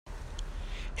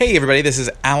Hey everybody, this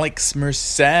is Alex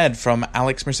Merced from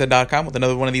alexmerced.com with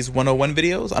another one of these 101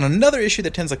 videos on another issue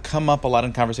that tends to come up a lot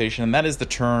in conversation, and that is the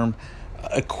term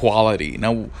equality.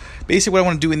 Now, basically what I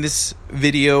want to do in this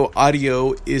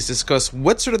audio is discuss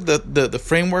what's sort of the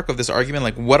framework of this argument,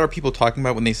 like what are people talking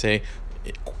about when they say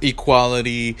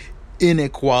equality,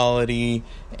 inequality,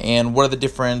 and what are the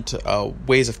different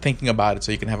ways of thinking about it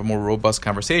so you can have a more robust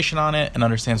conversation on it and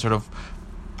understand sort of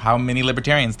how many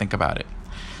libertarians think about it.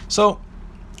 So,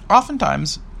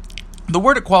 oftentimes, the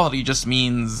word equality just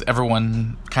means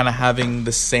everyone kind of having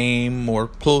the same or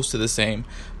close to the same.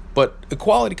 But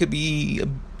equality could be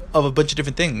of a bunch of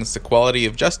different things. Equality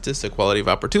of justice, equality of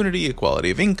opportunity,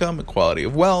 equality of income, equality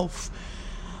of wealth,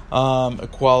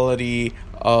 equality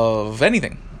of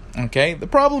anything. Okay? The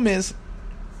problem is,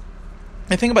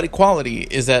 the thing about equality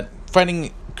is that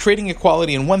creating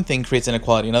equality in one thing creates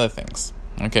inequality in other things.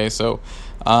 Okay? So,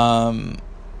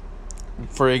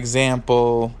 for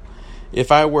example,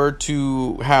 if I were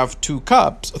to have three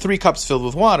cups filled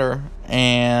with water,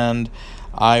 and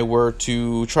I were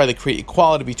to try to create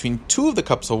equality between two of the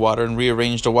cups of water and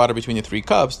rearrange the water between the three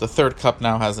cups, the third cup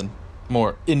now has a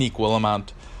more unequal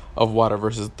amount of water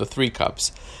versus the three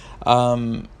cups.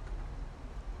 Probably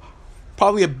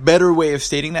a better way of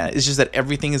stating that is just that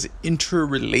everything is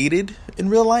interrelated in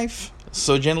real life.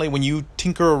 So generally, when you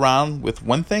tinker around with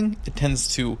one thing, it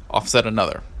tends to offset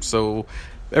another. So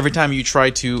every time you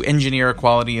try to engineer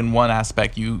equality in one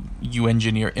aspect, you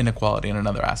engineer inequality in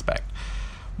another aspect.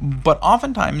 But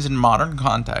oftentimes in modern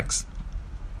contexts,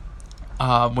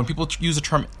 when people use the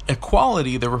term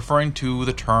equality, they're referring to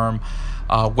the term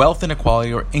wealth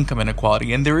inequality or income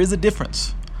inequality, and there is a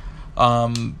difference.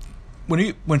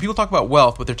 When people talk about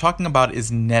wealth, what they're talking about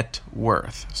is net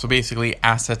worth. So basically,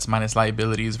 assets minus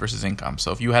liabilities versus income.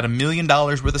 So if you had $1 million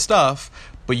worth of stuff,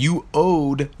 but you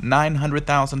owed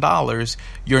 $900,000,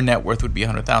 your net worth would be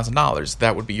 $100,000.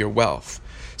 That would be your wealth.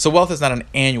 So wealth is not an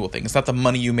annual thing. It's not the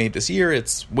money you made this year.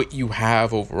 It's what you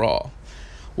have overall.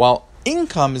 While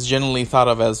income is generally thought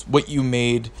of as what you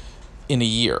made in a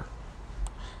year.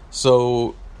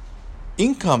 So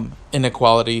income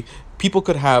inequality, people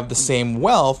could have the same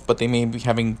wealth, but they may be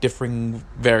having differing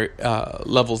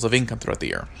levels of income throughout the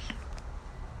year.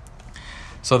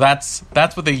 So that's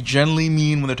what they generally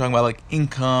mean when they're talking about like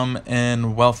income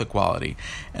and wealth equality.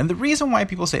 And the reason why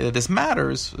people say that this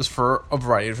matters is for a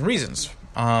variety of reasons.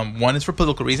 One is for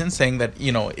political reasons, saying that,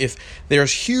 if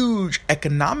there's huge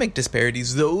economic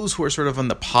disparities, those who are sort of on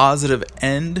the positive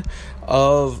end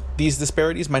of these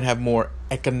disparities might have more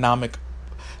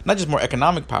not just more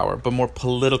economic power, but more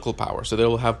political power. So they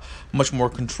will have much more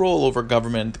control over the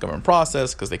government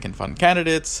process because they can fund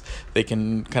candidates, they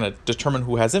can kind of determine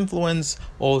who has influence,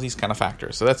 all these kind of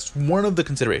factors. So that's one of the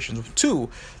considerations.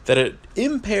 Two, that it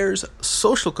impairs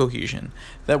social cohesion.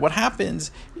 That what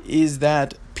happens is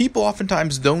that people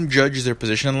oftentimes don't judge their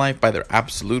position in life by their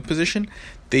absolute position.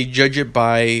 They judge it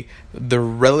by the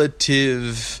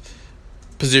relative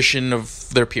position of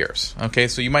their peers. Okay,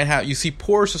 so you see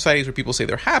poor societies where people say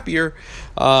they're happier,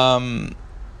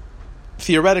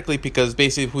 theoretically, because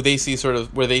basically where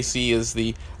they see is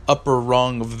the upper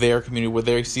rung of their community, where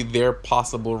they see their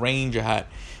possible range at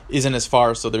isn't as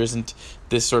far, so there isn't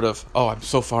this sort of, I'm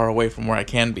so far away from where I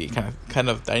can be kind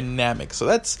of dynamic. So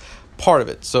that's part of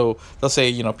it. So they'll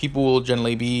say, people will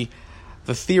generally be,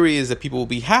 the theory is that people will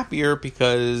be happier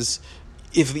because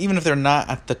even if they're not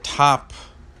at the top,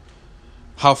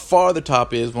 how far the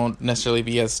top is won't necessarily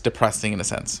be as depressing in a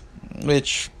sense,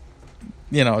 which,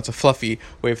 it's a fluffy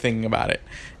way of thinking about it.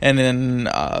 And then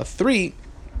 3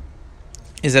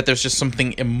 is that there's just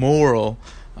something immoral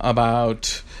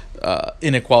about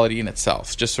inequality in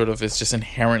itself. It's just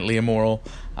inherently immoral.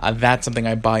 That's something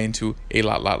I buy into a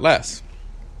lot less.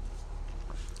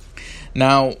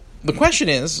 Now, the question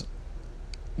is,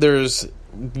 is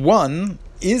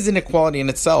inequality in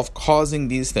itself causing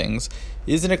these things?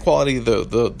 Is inequality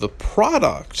the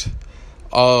product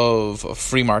of a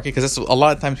free market? Because that's a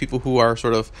lot of times people who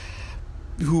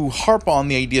harp on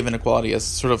the idea of inequality as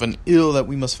sort of an ill that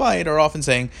we must fight are often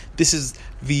saying this is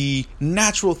the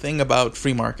natural thing about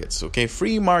free markets. Okay,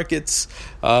 free markets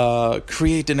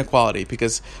create inequality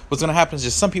because what's going to happen is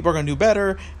just some people are going to do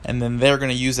better, and then they're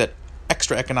going to use that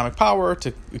extra economic power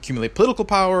to accumulate political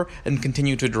power and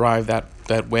continue to drive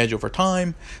that wedge over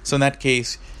time. So in that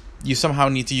case, you somehow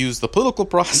need to use the political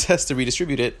process to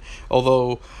redistribute it,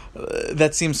 although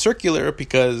that seems circular,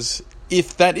 because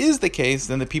if that is the case,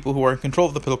 then the people who are in control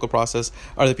of the political process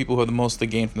are the people who have the most to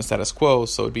gain from the status quo,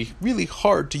 so it'd be really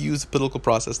hard to use the political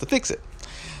process to fix it.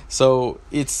 So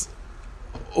it's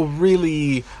a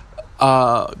really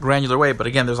granular way, but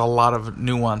again, there's a lot of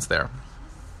nuance there.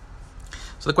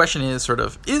 So the question is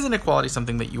is inequality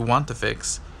something that you want to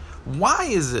fix? Why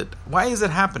is it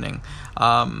happening?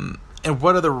 And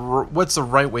what's the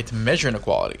right way to measure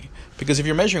inequality? Because if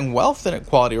you're measuring wealth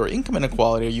inequality or income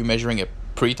inequality, are you measuring it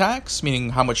pre-tax,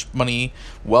 meaning how much money,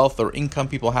 wealth, or income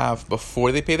people have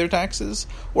before they pay their taxes,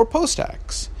 or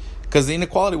post-tax? Because the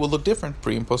inequality will look different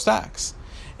pre- and post-tax.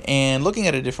 And looking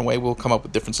at it a different way will come up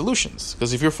with different solutions.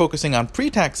 Because if you're focusing on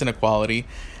pre-tax inequality,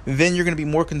 then you're going to be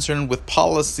more concerned with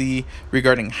policy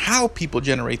regarding how people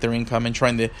generate their income and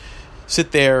trying to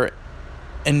sit there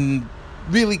and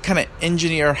really kind of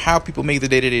engineer how people make the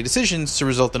day-to-day decisions to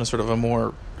result in a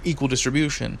more equal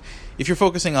distribution. If you're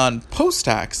focusing on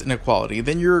post-tax inequality,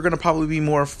 then you're going to probably be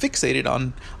more fixated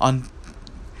on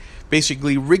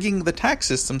basically rigging the tax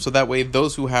system so that way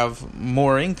those who have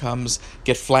more incomes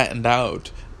get flattened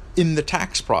out in the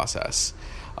tax process.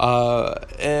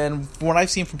 And what I've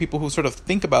seen from people who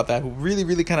think about that, who really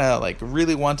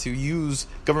really want to use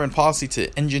government policy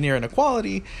to engineer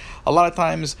inequality, a lot of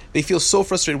times they feel so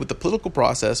frustrated with the political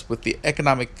process, with the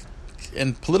economic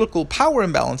and political power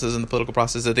imbalances in the political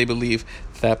process, that they believe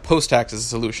that post-tax is a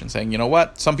solution, saying, you know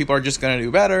what, some people are just going to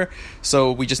do better,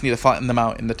 so we just need to flatten them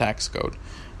out in the tax code.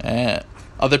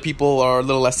 Other people are a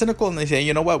little less cynical, and they say,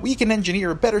 you know what, we can engineer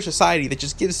a better society that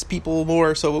just gives people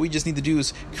more, so what we just need to do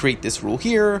is create this rule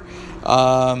here,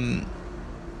 and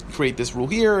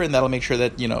that'll make sure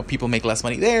that, people make less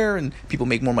money there, and people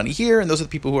make more money here, and those are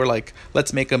the people who are like,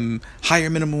 let's make them higher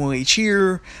minimum wage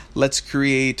here, let's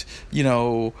create,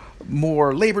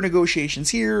 more labor negotiations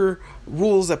here,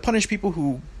 rules that punish people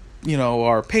who,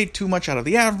 are paid too much out of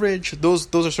the average. Those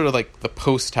are like the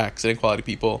post-tax inequality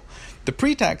people. The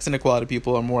pre-tax inequality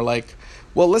people are more like,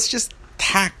 well, let's just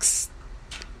tax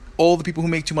all the people who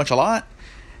make too much a lot,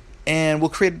 and we'll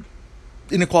create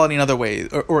inequality in other ways,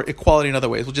 or equality in other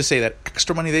ways. We'll just say that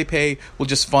extra money they pay will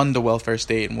just fund the welfare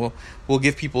state, and we'll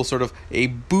give people a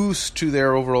boost to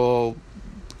their overall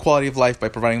quality of life by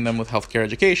providing them with healthcare,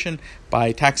 education,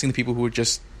 by taxing the people who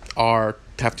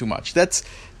have too much. That's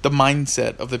the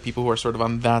mindset of the people who are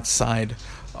on that side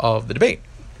of the debate.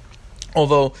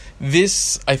 Although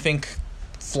this, I think,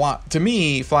 to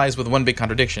me, flies with one big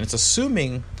contradiction. It's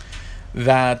assuming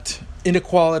that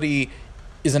inequality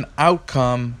is an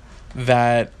outcome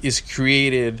that is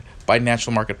created by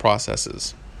natural market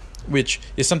processes, which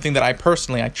is something that I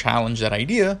challenge that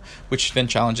idea, which then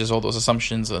challenges all those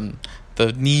assumptions and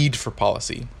the need for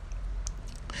policy.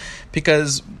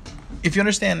 Because if you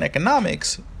understand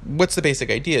economics, what's the basic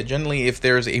idea? Generally, if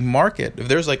there's a market, if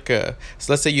there's so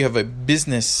let's say you have a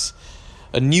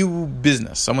new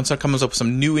business, someone comes up with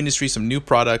some new industry, some new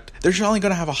product, they're generally going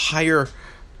to have a higher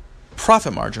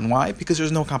profit margin. Why? Because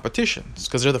there's no competition. It's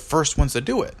because they're the first ones to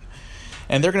do it.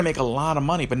 And they're going to make a lot of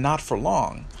money, but not for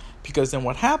long. Because then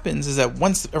what happens is that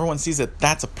once everyone sees that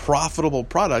that's a profitable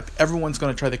product, everyone's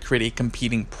going to try to create a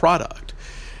competing product.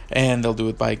 And they'll do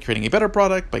it by creating a better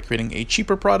product, by creating a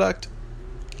cheaper product.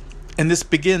 And this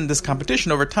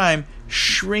competition over time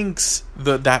shrinks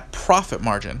that profit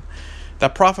margin.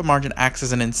 That profit margin acts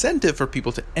as an incentive for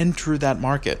people to enter that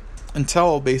market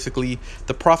until basically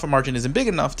the profit margin isn't big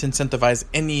enough to incentivize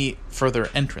any further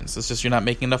entrance. It's just you're not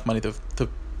making enough money to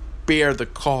bear the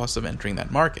cost of entering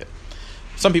that market.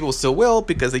 Some people still will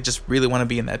because they just really want to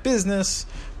be in that business,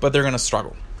 but they're going to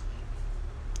struggle.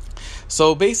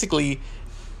 So basically,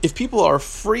 if people are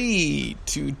free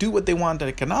to do what they want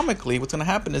economically, what's going to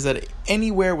happen is that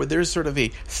anywhere where there's a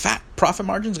fat profit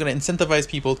margin is going to incentivize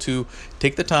people to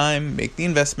take the time, make the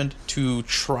investment to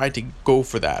try to go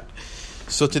for that.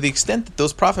 So to the extent that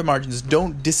those profit margins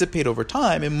don't dissipate over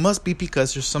time, it must be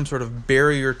because there's some sort of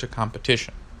barrier to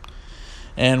competition.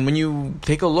 And when you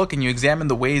take a look and you examine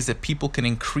the ways that people can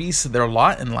increase their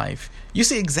lot in life, you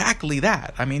see exactly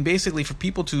that. I mean, basically for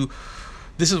people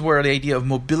this is where the idea of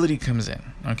mobility comes in.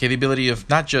 Okay, the ability of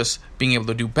not just being able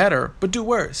to do better, but do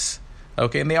worse.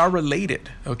 Okay, and they are related.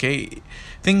 Okay,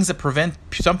 things that prevent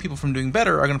some people from doing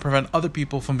better are going to prevent other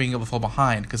people from being able to fall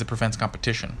behind because it prevents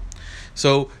competition.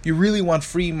 So you really want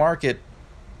free market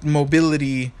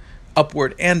mobility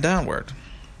upward and downward.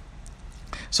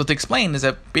 So to explain is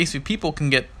that basically people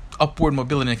can get upward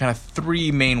mobility in kind of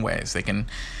three main ways. They can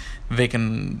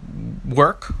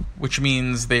work, which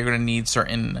means they're going to need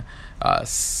certain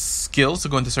skills to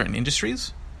go into certain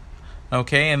industries.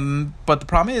 Okay, but the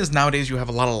problem is nowadays you have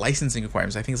a lot of licensing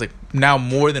requirements. I think it's now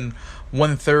more than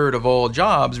 1/3 of all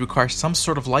jobs require some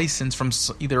sort of license from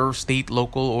either state,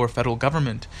 local, or federal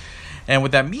government. And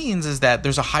what that means is that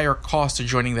there's a higher cost to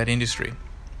joining that industry.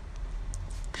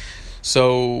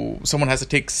 So someone has to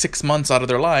take 6 months out of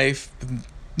their life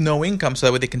no income, so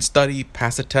that way they can study,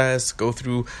 pass a test, go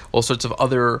through all sorts of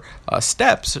other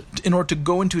steps in order to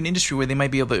go into an industry where they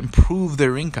might be able to improve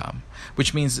their income.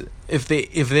 Which means if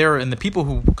they're and the people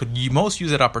who could most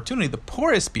use that opportunity, the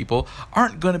poorest people,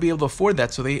 aren't going to be able to afford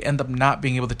that, so they end up not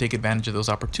being able to take advantage of those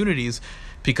opportunities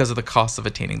because of the cost of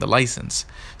attaining the license.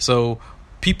 So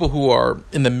people who are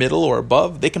in the middle or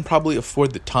above, they can probably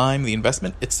afford the time, the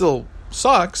investment. It still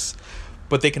sucks,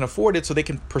 but they can afford it, so they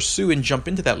can pursue and jump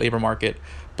into that labor market,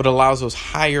 but allows those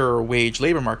higher wage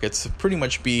labor markets to pretty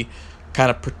much be kind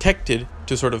of protected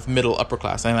to sort of middle upper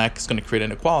class. And that's going to create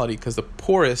inequality because the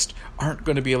poorest aren't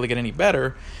going to be able to get any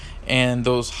better, and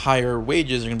those higher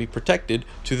wages are going to be protected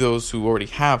to those who already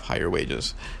have higher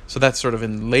wages. So that's sort of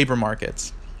in labor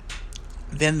markets.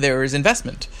 Then there is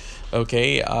investment.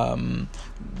 Okay,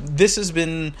 this has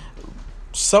been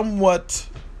somewhat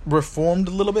reformed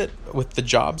a little bit with the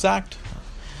Jobs Act.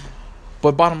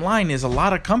 But bottom line is, a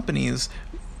lot of companies,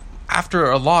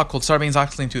 after a law called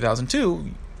Sarbanes-Oxley in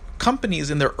 2002, companies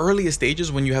in their earliest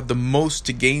stages, when you have the most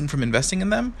to gain from investing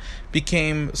in them,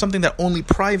 became something that only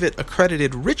private,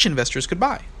 accredited, rich investors could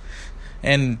buy.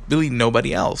 And really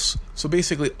nobody else. So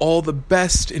basically all the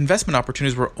best investment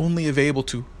opportunities were only available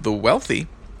to the wealthy.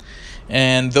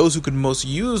 And those who could most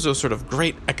use those sort of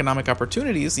great economic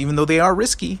opportunities, even though they are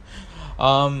risky,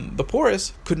 the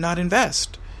poorest could not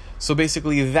invest. So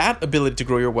basically that ability to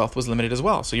grow your wealth was limited as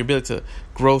well. So your ability to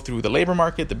grow through the labor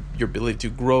market, your ability to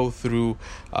grow through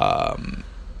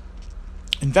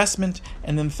investment,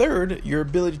 and then third, your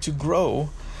ability to grow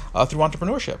through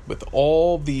entrepreneurship. With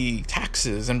all the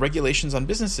taxes and regulations on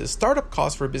businesses, startup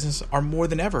costs for a business are more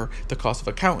than ever the cost of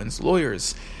accountants,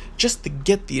 lawyers. Just to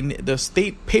get the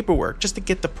state paperwork, just to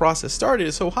get the process started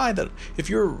is so high that if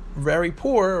you're very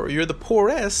poor or you're the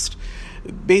poorest,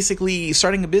 basically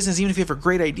starting a business, even if you have a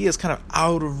great idea, is kind of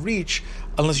out of reach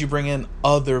unless you bring in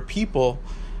other people,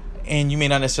 and you may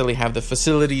not necessarily have the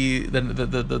facility,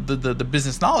 the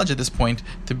business knowledge at this point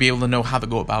to be able to know how to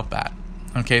go about that.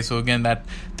 Okay, so again,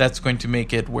 that's going to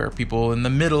make it where people in the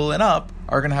middle and up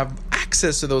are going to have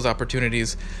access to those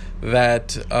opportunities that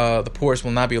the poorest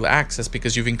will not be able to access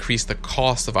because you've increased the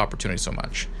cost of opportunity so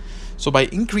much. So by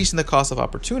increasing the cost of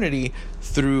opportunity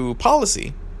through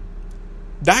policy,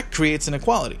 that creates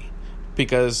inequality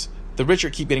because the richer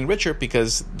keep getting richer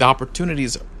because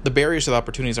the barriers to the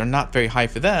opportunities are not very high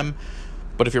for them.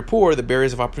 But if you're poor, the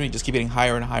barriers of opportunity just keep getting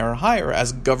higher and higher and higher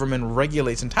as government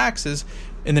regulates and taxes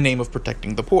in the name of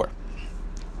protecting the poor,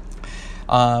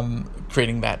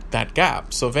 creating that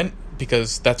gap. So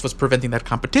because that's what's preventing that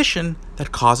competition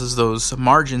that causes those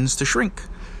margins to shrink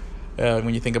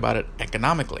when you think about it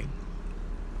economically.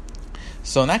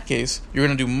 So in that case, you're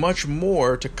going to do much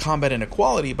more to combat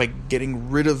inequality by getting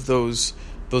rid of those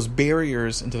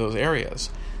barriers into those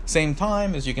areas. Same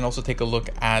time as you can also take a look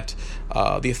at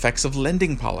the effects of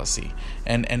lending policy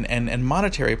and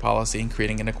monetary policy in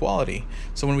creating inequality.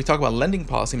 So when we talk about lending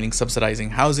policy, meaning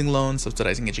subsidizing housing loans,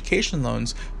 subsidizing education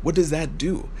loans, what does that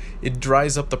do? It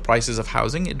drives up the prices of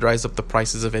housing, it drives up the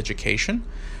prices of education,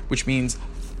 which means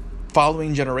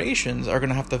following generations are going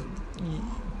to have to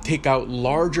take out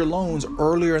larger loans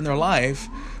earlier in their life,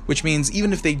 which means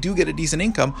even if they do get a decent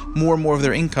income, more and more of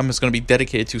their income is going to be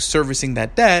dedicated to servicing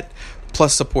that debt,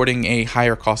 plus supporting a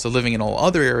higher cost of living in all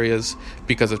other areas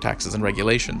because of taxes and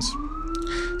regulations.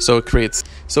 So it creates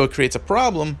a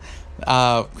problem,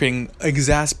 creating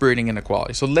exasperating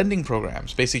inequality. So lending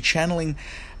programs, basically channeling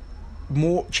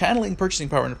purchasing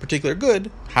power in a particular good,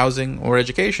 housing or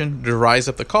education, to rise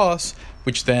up the costs,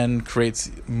 which then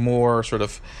creates more sort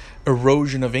of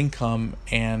erosion of income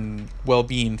and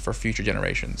well-being for future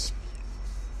generations.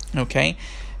 Okay,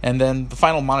 and then the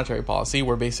final monetary policy,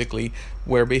 where basically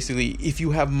if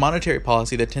you have monetary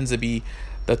policy that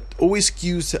always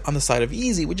skews on the side of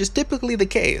easy, which is typically the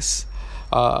case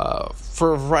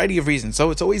for a variety of reasons.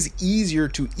 So it's always easier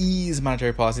to ease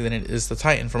monetary policy than it is to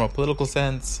tighten from a political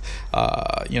sense.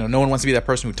 No one wants to be that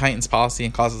person who tightens policy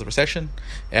and causes a recession.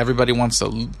 Everybody wants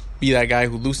to be that guy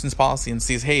who loosens policy and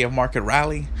sees, hey, a market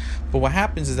rally. But what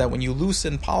happens is that when you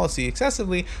loosen policy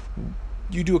excessively,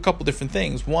 you do a couple different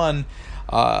things. One,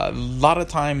 a lot of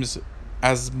times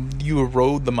as you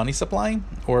erode the money supply,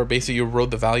 or basically you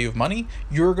erode the value of money,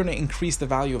 you're going to increase the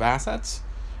value of assets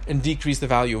and decrease the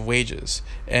value of wages.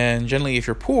 And generally, if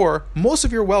you're poor, most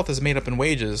of your wealth is made up in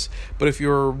wages. But if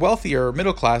you're wealthy or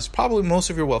middle class, probably most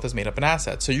of your wealth is made up in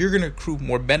assets. So you're going to accrue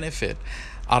more benefit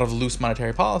out of loose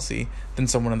monetary policy than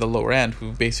someone in the lower end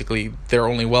who basically their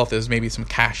only wealth is maybe some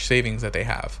cash savings that they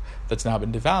have that's now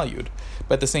been devalued.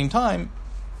 But at the same time,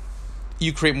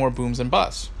 you create more booms and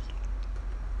busts.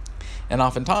 And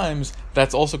oftentimes,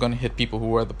 that's also going to hit people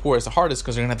who are the poorest the hardest,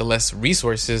 because they're going to have the less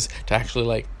resources to actually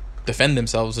like defend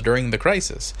themselves during the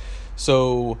crisis.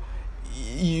 So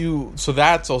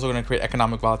that's also going to create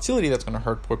economic volatility that's going to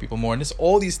hurt poor people more. And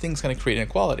all these things going to create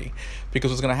inequality,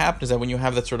 because what's going to happen is that when you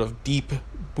have that sort of deep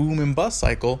boom and bust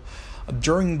cycle,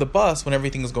 during the bust, when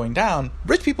everything is going down,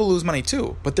 rich people lose money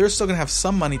too, but they're still going to have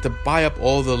some money to buy up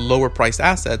all the lower priced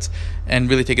assets and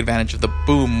really take advantage of the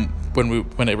boom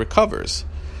when it recovers,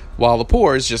 while the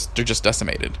poor they're just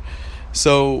decimated.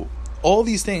 So all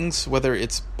these things, whether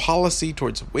it's policy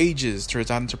towards wages, towards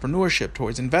entrepreneurship,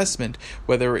 towards investment,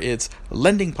 whether it's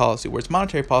lending policy, whether it's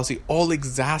monetary policy, all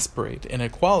exasperate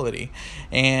inequality.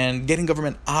 And getting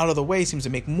government out of the way seems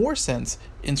to make more sense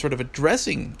in sort of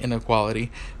addressing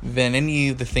inequality than any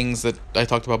of the things that I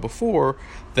talked about before,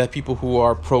 that people who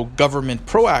are pro-government,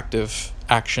 proactive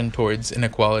action towards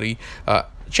inequality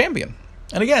champion.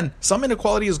 And again, some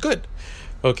inequality is good.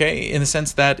 Okay, in the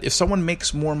sense that if someone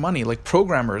makes more money, like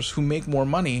programmers who make more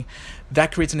money,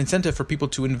 that creates an incentive for people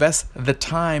to invest the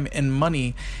time and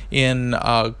money in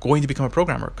going to become a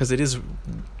programmer, because it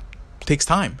takes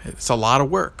time. It's a lot of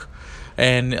work.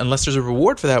 And unless there's a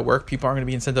reward for that work, people aren't going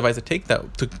to be incentivized to take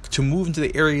that, to move into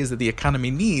the areas that the economy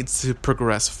needs to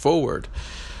progress forward.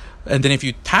 And then if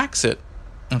you tax it,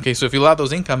 okay, so if you allow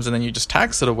those incomes and then you just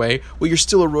tax it away, well, you're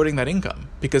still eroding that income,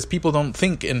 because people don't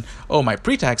think in, my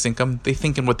pre-tax income. They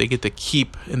think in what they get to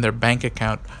keep in their bank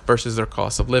account versus their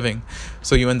cost of living.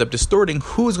 So you end up distorting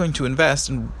who is going to invest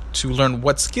and to learn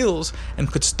what skills,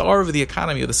 and could starve the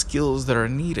economy of the skills that are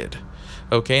needed.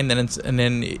 Okay, and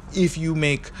then if you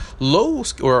make low,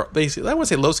 or basically, I wouldn't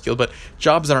say low skill, but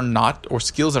jobs that are not, or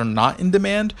skills that are not in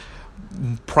demand,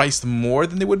 priced more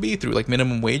than they would be through like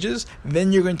minimum wages,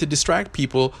 then you're going to distract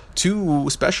people to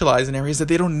specialize in areas that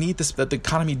they don't need, that the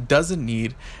economy doesn't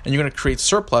need, and you're going to create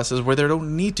surpluses where they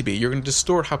don't need to be. You're going to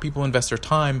distort how people invest their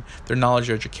time, their knowledge,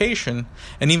 their education,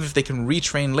 and even if they can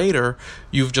retrain later,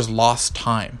 you've just lost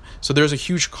time. So there's a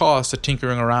huge cost to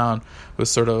tinkering around with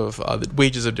sort of the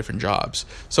wages of different jobs.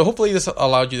 So hopefully this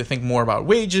allowed you to think more about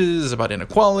wages, about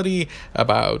inequality,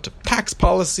 about tax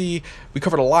policy. We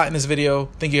covered a lot in this video.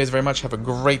 Thank you guys very much. Have a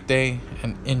great day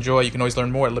and enjoy. You can always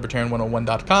learn more at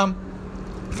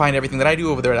libertarian101.com. Find everything that I do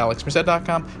over there at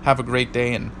alexmerced.com. Have a great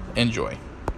day and enjoy.